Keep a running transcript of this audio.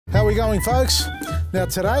How are we going, folks? Now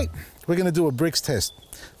today, we're going to do a Brix test.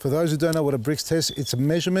 For those who don't know what a Brix test, it's a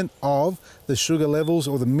measurement of the sugar levels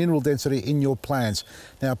or the mineral density in your plants.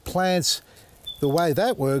 Now plants, the way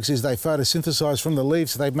that works is they photosynthesize from the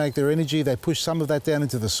leaves, they make their energy, they push some of that down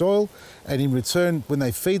into the soil, and in return, when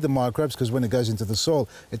they feed the microbes, because when it goes into the soil,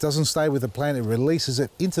 it doesn't stay with the plant, it releases it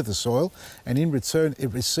into the soil, and in return,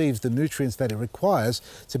 it receives the nutrients that it requires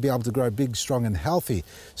to be able to grow big, strong, and healthy.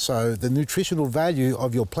 So the nutritional value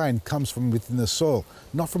of your plant comes from within the soil,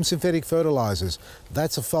 not from synthetic fertilizers.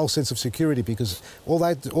 That's a false sense of security, because all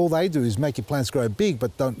they do is make your plants grow big,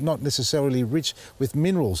 but not necessarily rich with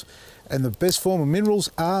minerals. And the best form of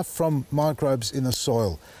minerals are from microbes in the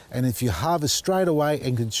soil. And if you harvest straight away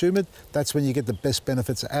and consume it, that's when you get the best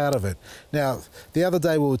benefits out of it. Now, the other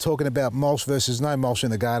day we were talking about mulch versus no mulch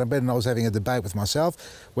in the garden bed, and I was having a debate with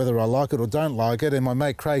myself whether I like it or don't like it. And my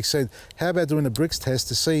mate Craig said, how about doing a Brix test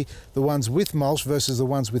to see the ones with mulch versus the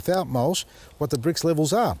ones without mulch, what the Brix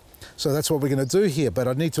levels are. So that's what we're going to do here, but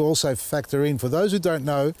I need to also factor in, for those who don't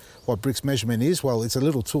know what Brix measurement is, well, it's a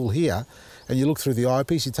little tool here, and you look through the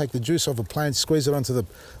eyepiece, you take the juice off a plant, squeeze it onto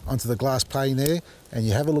the glass pane there, and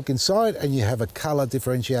you have a look inside, and you have a colour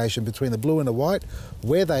differentiation between the blue and the white.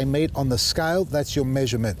 Where they meet on the scale, that's your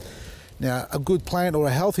measurement. Now, a good plant or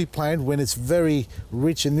a healthy plant, when it's very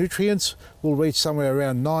rich in nutrients, will reach somewhere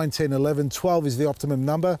around 9, 10, 11, 12 is the optimum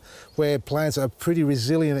number, where plants are pretty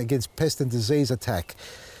resilient against pest and disease attack.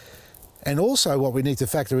 And also what we need to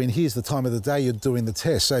factor in here is the time of the day you're doing the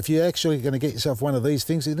test. So if you're actually going to get yourself one of these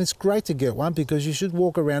things, and it's great to get one because you should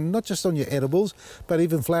walk around not just on your edibles, but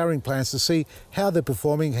even flowering plants to see how they're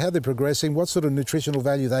performing, how they're progressing, what sort of nutritional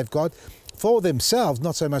value they've got for themselves,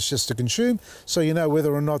 not so much just to consume, so you know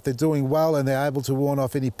whether or not they're doing well and they're able to warn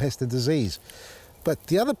off any pest and disease. But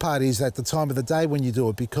the other part is at the time of the day when you do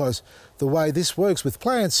it, because the way this works with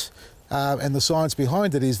plants, and the science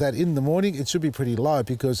behind it is that in the morning it should be pretty low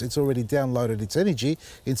because it's already downloaded its energy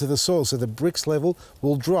into the soil, so the Brix level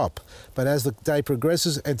will drop. But as the day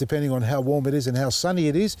progresses, and depending on how warm it is and how sunny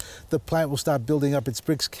it is, the plant will start building up its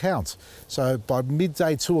Brix count. So by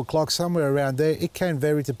midday, 2 o'clock, somewhere around there, it can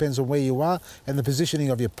vary, depends on where you are and the positioning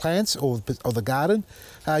of your plants or the garden.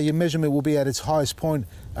 Your measurement will be at its highest point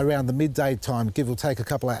around the midday time, give or take a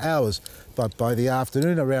couple of hours. But by the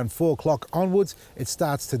afternoon, around 4 o'clock onwards, it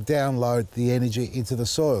starts to download the energy into the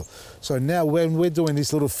soil. So now when we're doing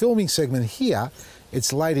this little filming segment here,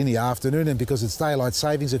 it's late in the afternoon, and because it's daylight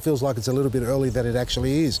savings, it feels like it's a little bit early than it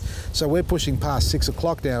actually is. So we're pushing past 6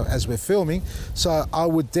 o'clock now as we're filming. So I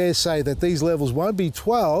would dare say that these levels won't be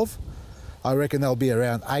 12. I reckon they'll be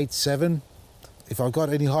around 8, 7. If I've got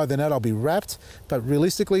any higher than that, I'll be wrapped, but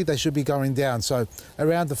realistically, they should be going down. So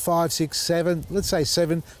around the 5, 6, 7, let's say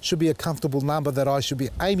 7 should be a comfortable number that I should be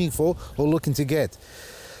aiming for or looking to get.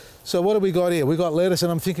 So what have we got here? We've got lettuce,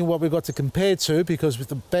 and I'm thinking what we've got to compare to, because with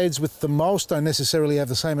the beds with the mulch don't necessarily have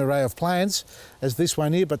the same array of plants as this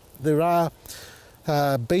one here, but there are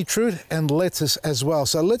beetroot and lettuce as well.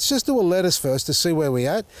 So let's just do a lettuce first to see where we're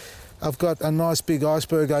at. I've got a nice big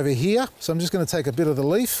iceberg over here, so I'm just going to take a bit of the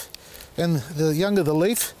leaf. And the younger the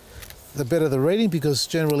leaf, the better the reading, because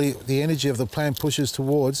generally the energy of the plant pushes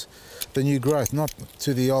towards the new growth, not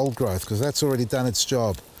to the old growth, because that's already done its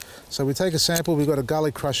job. So we take a sample, we've got a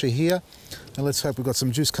garlic crusher here, and let's hope we've got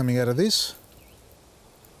some juice coming out of this.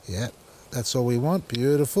 Yeah, that's all we want,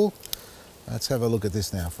 beautiful. Let's have a look at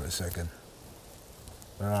this now for a second.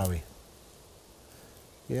 Where are we?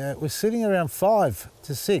 Yeah, we're sitting around 5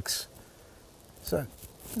 to 6. So,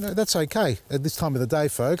 you know, that's okay at this time of the day,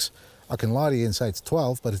 folks. I can lie to you and say it's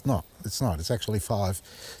 12, but it's not. It's not. It's actually 5,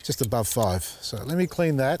 just above 5. So let me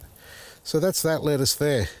clean that. So that's that lettuce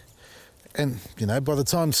there. And, you know, by the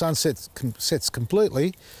time sunset sets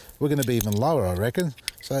completely, we're going to be even lower, I reckon.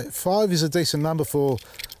 So 5 is a decent number for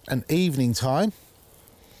an evening time.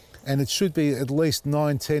 And it should be at least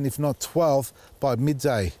 9, 10, if not 12 by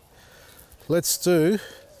midday. Let's do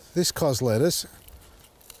this cos lettuce.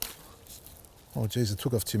 Oh, geez, it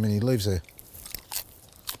took off too many leaves there.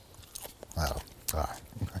 Oh.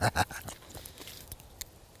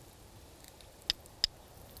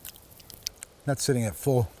 That's sitting at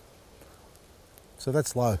 4. So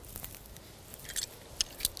that's low.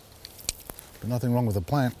 But nothing wrong with the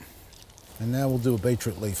plant. And now we'll do a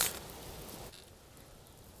beetroot leaf.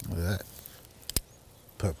 Look at that.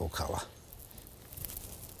 Purple colour.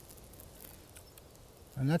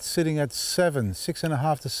 And that's sitting at 7,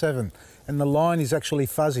 6.5 to 7. And the line is actually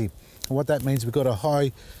fuzzy. And what that means, we've got a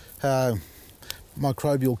high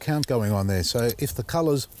microbial count going on there. So if the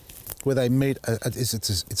colours where they meet,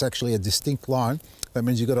 it's actually a distinct line, that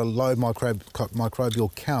means you've got a low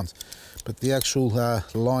microbial count. But the actual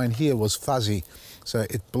line here was fuzzy. So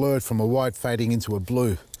it blurred from a white fading into a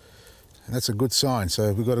blue. And that's a good sign.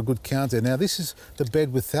 So we've got a good count there. Now this is the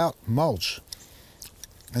bed without mulch.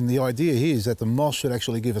 And the idea here is that the mulch should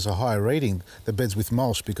actually give us a higher reading, the beds with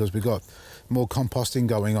mulch, because we've got more composting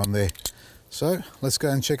going on there. So let's go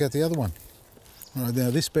and check out the other one. All right, now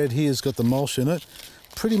this bed here has got the mulch in it.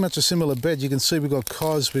 Pretty much a similar bed. You can see we've got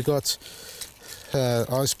cos, we've got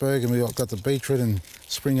iceberg, and we've got the beetroot and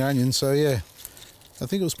spring onion. So yeah, I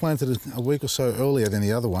think it was planted a week or so earlier than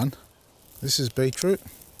the other one. This is beetroot.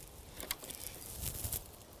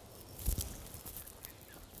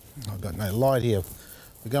 I've got no light here.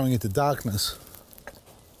 We're going into darkness.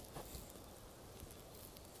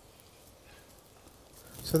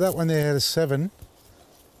 So that one there had a 7.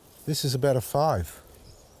 This is about a 5.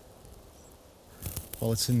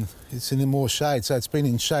 Well, it's in more shade, so it's been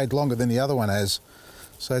in shade longer than the other one has.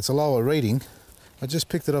 So it's a lower reading. I just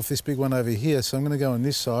picked it off this big one over here, so I'm going to go on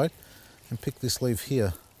this side and pick this leaf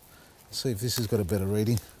here. See if this has got a better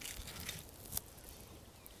reading.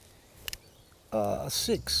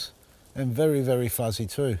 6. And very, very fuzzy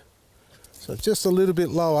too. So just a little bit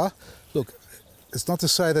lower. Look, it's not to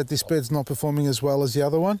say that this bed's not performing as well as the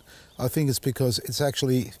other one. I think it's because it's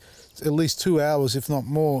actually at least 2 hours, if not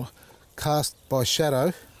more, cast by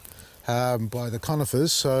shadow by the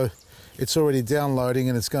conifers. So it's already downloading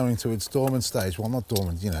and it's going to its dormant stage. Well, not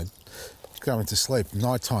dormant, you know, going to sleep,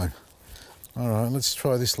 nighttime. All right, let's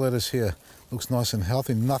try this lettuce here. Looks nice and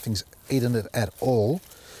healthy. Nothing's eaten it at all.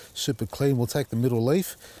 Super clean. We'll take the middle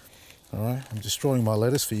leaf. All right, I'm destroying my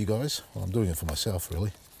lettuce for you guys. Well, I'm doing it for myself,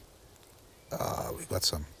 really. Ah, we've got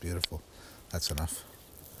some. Beautiful. That's enough.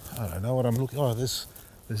 I don't know what I'm looking... Oh, there's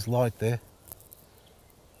light there.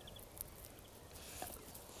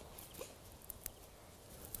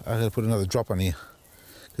 I'm going to put another drop on here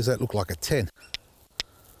because that looked like a 10.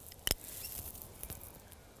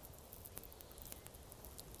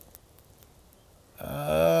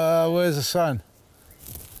 Where's the sun?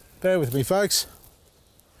 Bear with me, folks.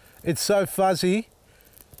 It's so fuzzy.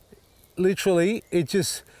 Literally,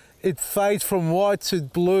 it fades from white to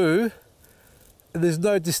blue. There's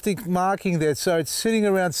no distinct marking there, so it's sitting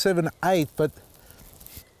around 7, 8, but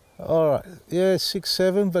all right, yeah, 6,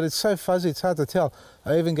 7, but it's so fuzzy, it's hard to tell.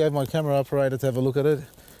 I even gave my camera operator to have a look at it,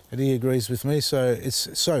 and he agrees with me. So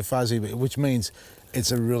it's so fuzzy, which means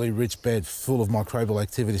it's a really rich bed full of microbial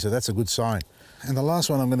activity, so that's a good sign. And the last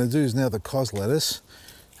one I'm going to do is now the cos lettuce,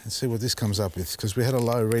 and see what this comes up with, because we had a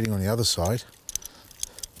low reading on the other side.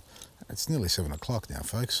 It's nearly 7 o'clock now,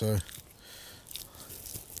 folks, so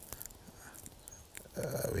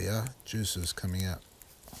there we are, juices coming out.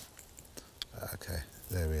 Okay,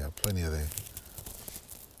 there we are, plenty of there.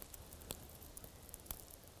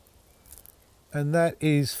 And that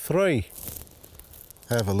is 3.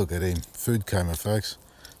 Have a look at him, food coma, folks.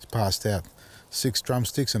 He's passed out. 6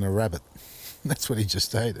 drumsticks and a rabbit. That's what he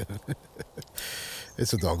just ate.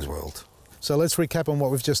 It's a dog's world. So let's recap on what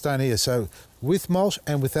we've just done here. So with mulch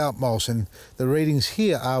and without mulch, and the readings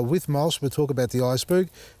here are with mulch. We'll talk about the iceberg.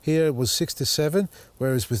 Here it was 6 to 7,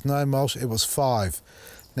 whereas with no mulch it was 5.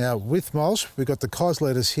 Now with mulch, we've got the cos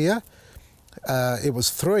lettuce here. It was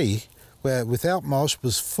 3, where without mulch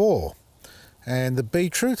was 4. And the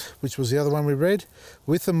beetroot, which was the other one we read,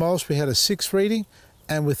 with the mulch we had a 6 reading,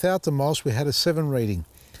 and without the mulch we had a 7 reading.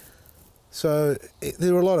 So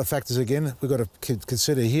there are a lot of factors again we've got to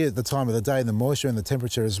consider here, the time of the day and the moisture and the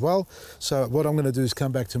temperature as well. So what I'm going to do is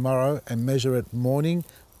come back tomorrow and measure it morning,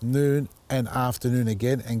 noon and afternoon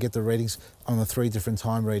again, and get the readings on the 3 different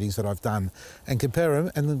time readings that I've done and compare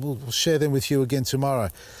them, and then we'll share them with you again tomorrow.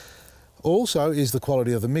 Also is the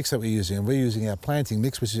quality of the mix that we're using, and we're using our planting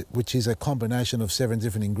mix, which is a combination of 7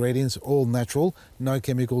 different ingredients, all natural, no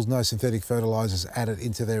chemicals, no synthetic fertilizers added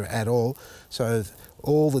into there at all. So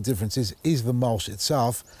all the difference is the mulch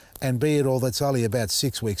itself, and be it all, that's only about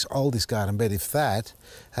 6 weeks old, this garden bed, if that.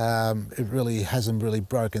 It really hasn't really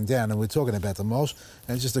broken down, and we're talking about the mulch.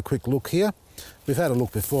 And just a quick look here. We've had a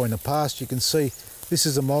look before in the past. You can see this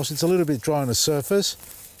is a mulch. It's a little bit dry on the surface,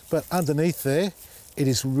 but underneath there, it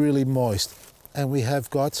is really moist, and we have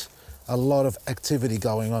got a lot of activity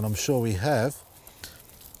going on. I'm sure we have.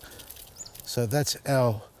 So that's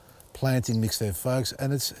our planting mix there, folks,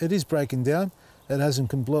 and it is breaking down. It hasn't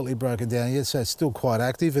completely broken down yet, so it's still quite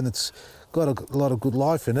active, and it's got a lot of good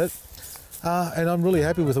life in it. And I'm really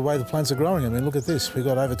happy with the way the plants are growing. I mean, look at this. We've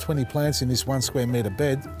got over 20 plants in this 1 square metre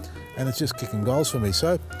bed, and it's just kicking goals for me.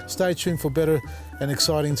 So stay tuned for better and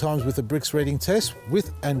exciting times with the Brix reading test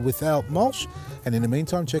with and without mulch. And in the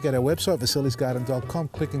meantime, check out our website, vasilisgarden.com,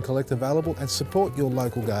 click and collect available, and support your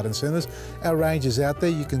local garden centres. Our range is out there.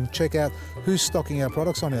 You can check out who's stocking our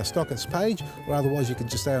products on our stockist page, or otherwise you can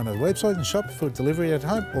just stay on our website and shop for delivery at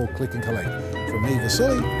home or click and collect. From me,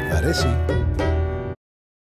 Vasili, Varesi.